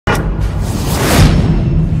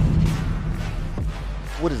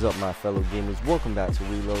What is up, my fellow gamers? Welcome back to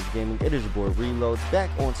Reloadzzzz Gaming. It is your boy Reloadzzzz,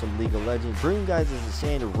 back on some League of Legends, bringing you guys as a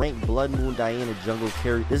standard ranked Blood Moon Diana jungle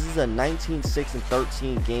carry. This is a 19, 6, and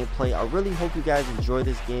 13 gameplay. I really hope you guys enjoy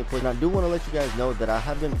this gameplay, and I do want to let you guys know that I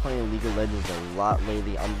have been playing League of Legends a lot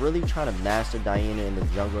lately. I'm really trying to master Diana in the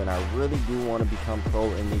jungle, and I really do want to become pro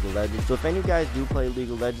in League of Legends. So if any of you guys do play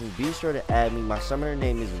League of Legends, be sure to add me. My summoner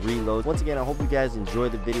name is Reloadzzzz. Once again, I hope you guys enjoy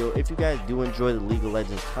the video. If you guys do enjoy the League of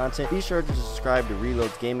Legends content, be sure to subscribe to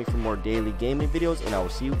Reloadzzzz Gaming for more daily gaming videos, and I will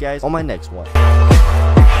see you guys on my next one.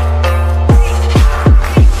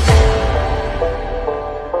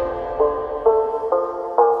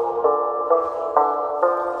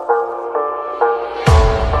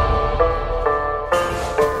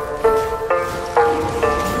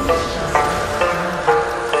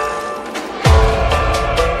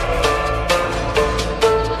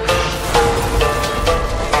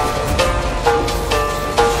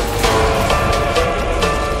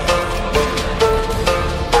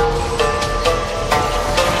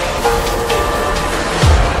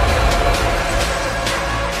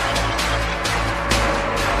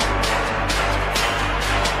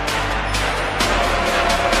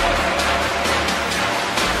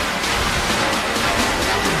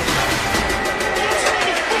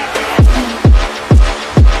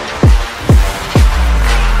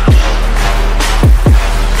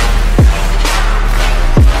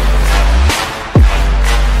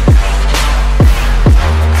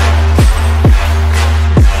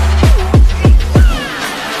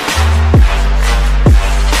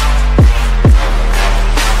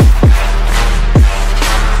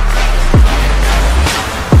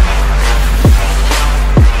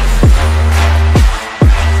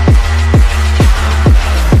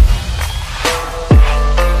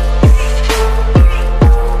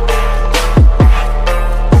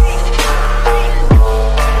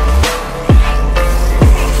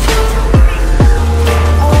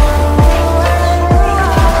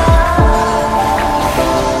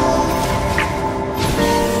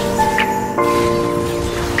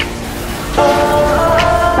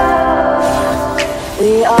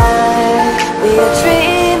 We are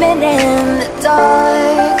dreaming in the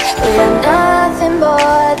dark. We are nothing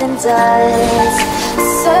more than dust.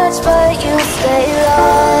 Search but you stay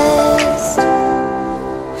lost.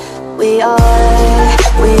 We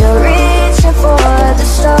are reaching for the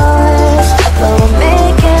stars, but we're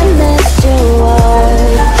making this too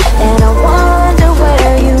hard. And I wonder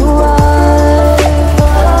where you are.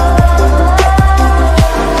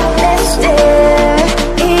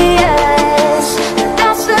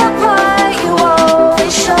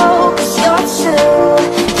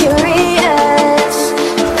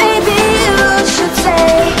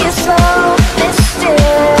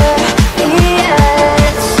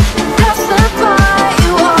 The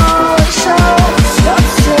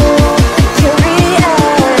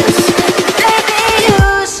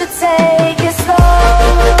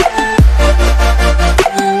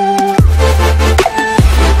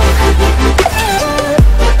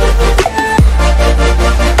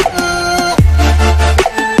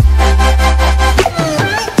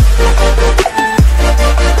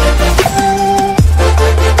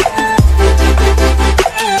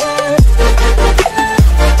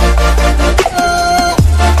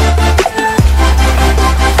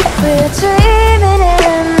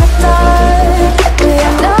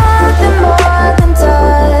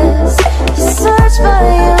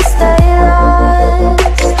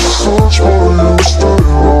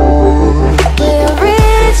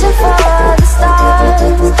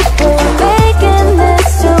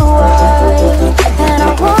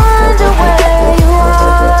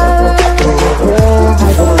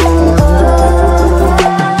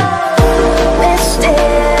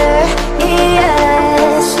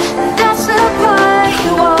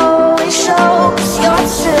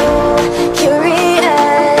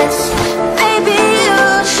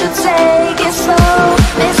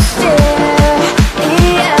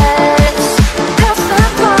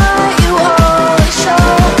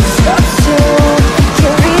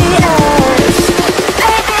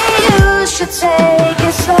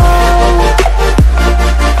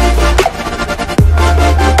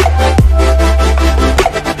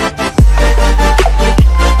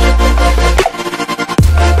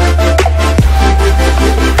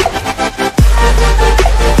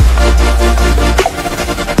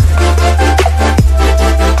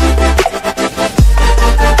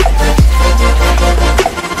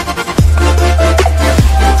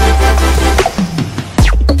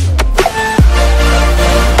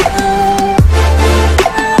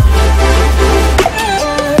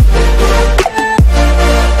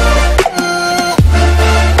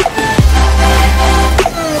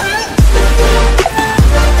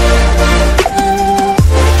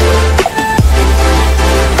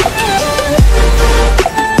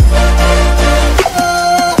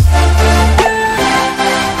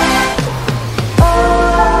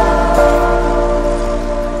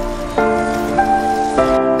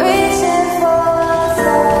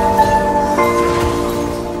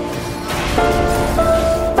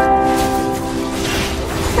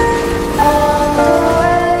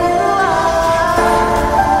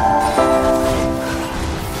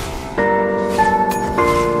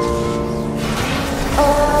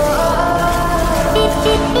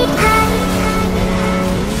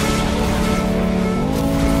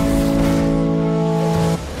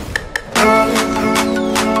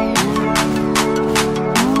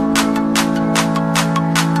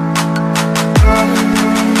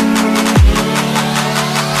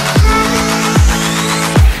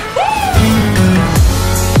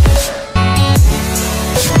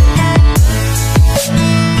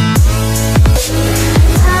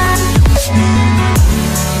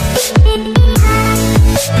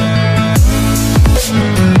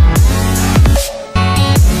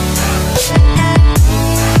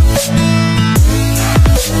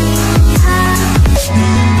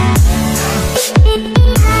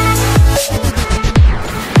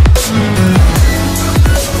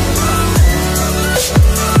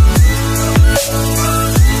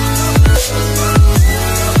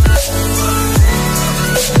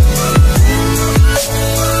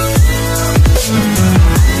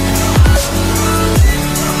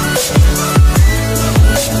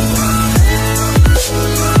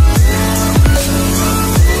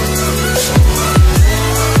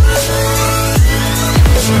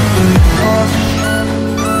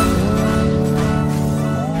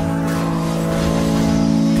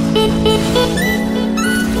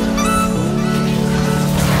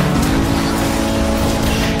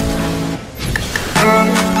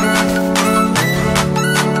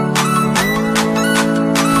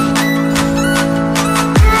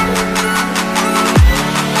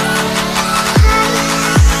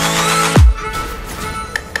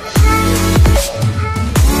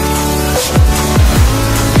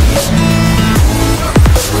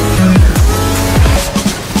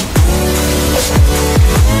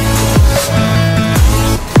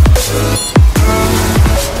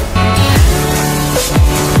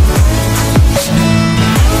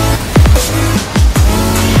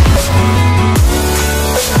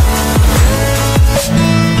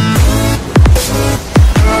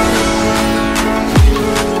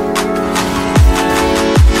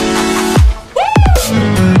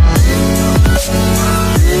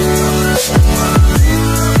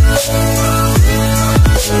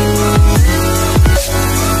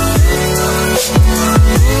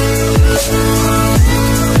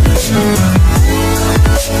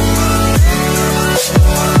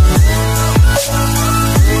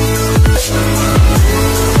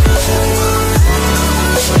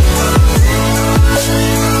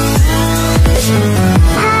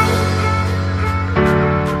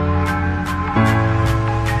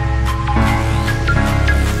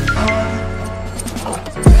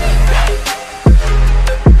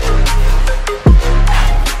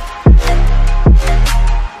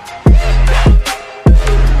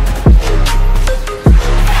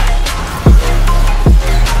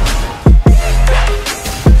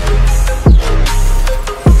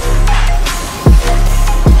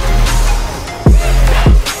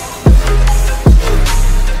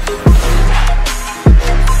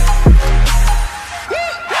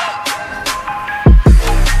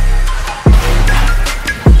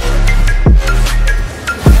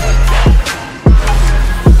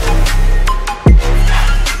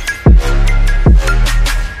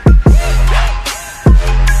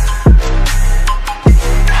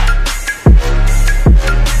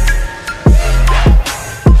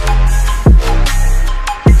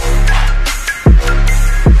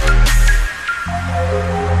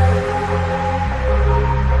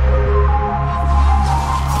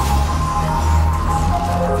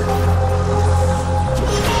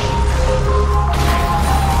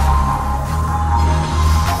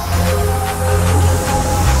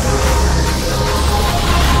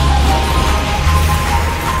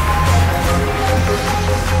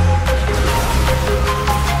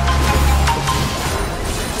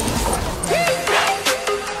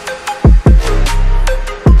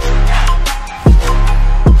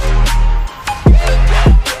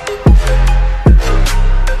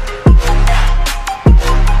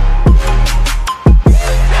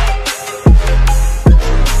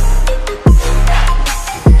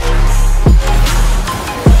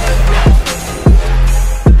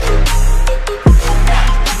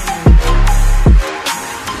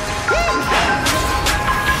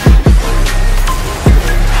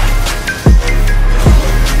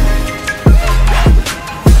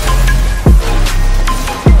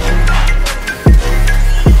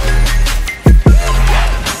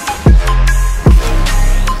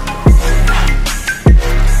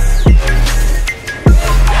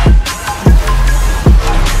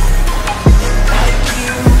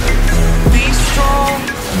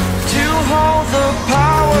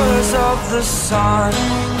the sun.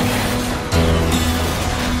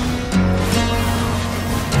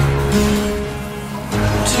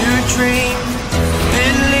 To dream,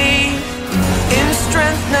 believe in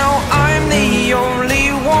strength. Now I'm the only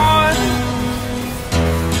one,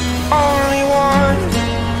 only one.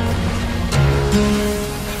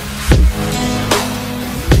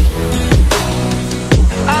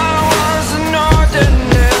 I was an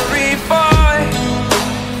ordinary boy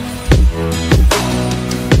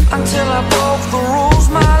until I broke the rules,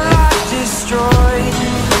 my life destroyed.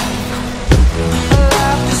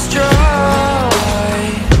 Life destroyed.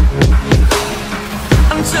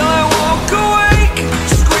 Until I walk away.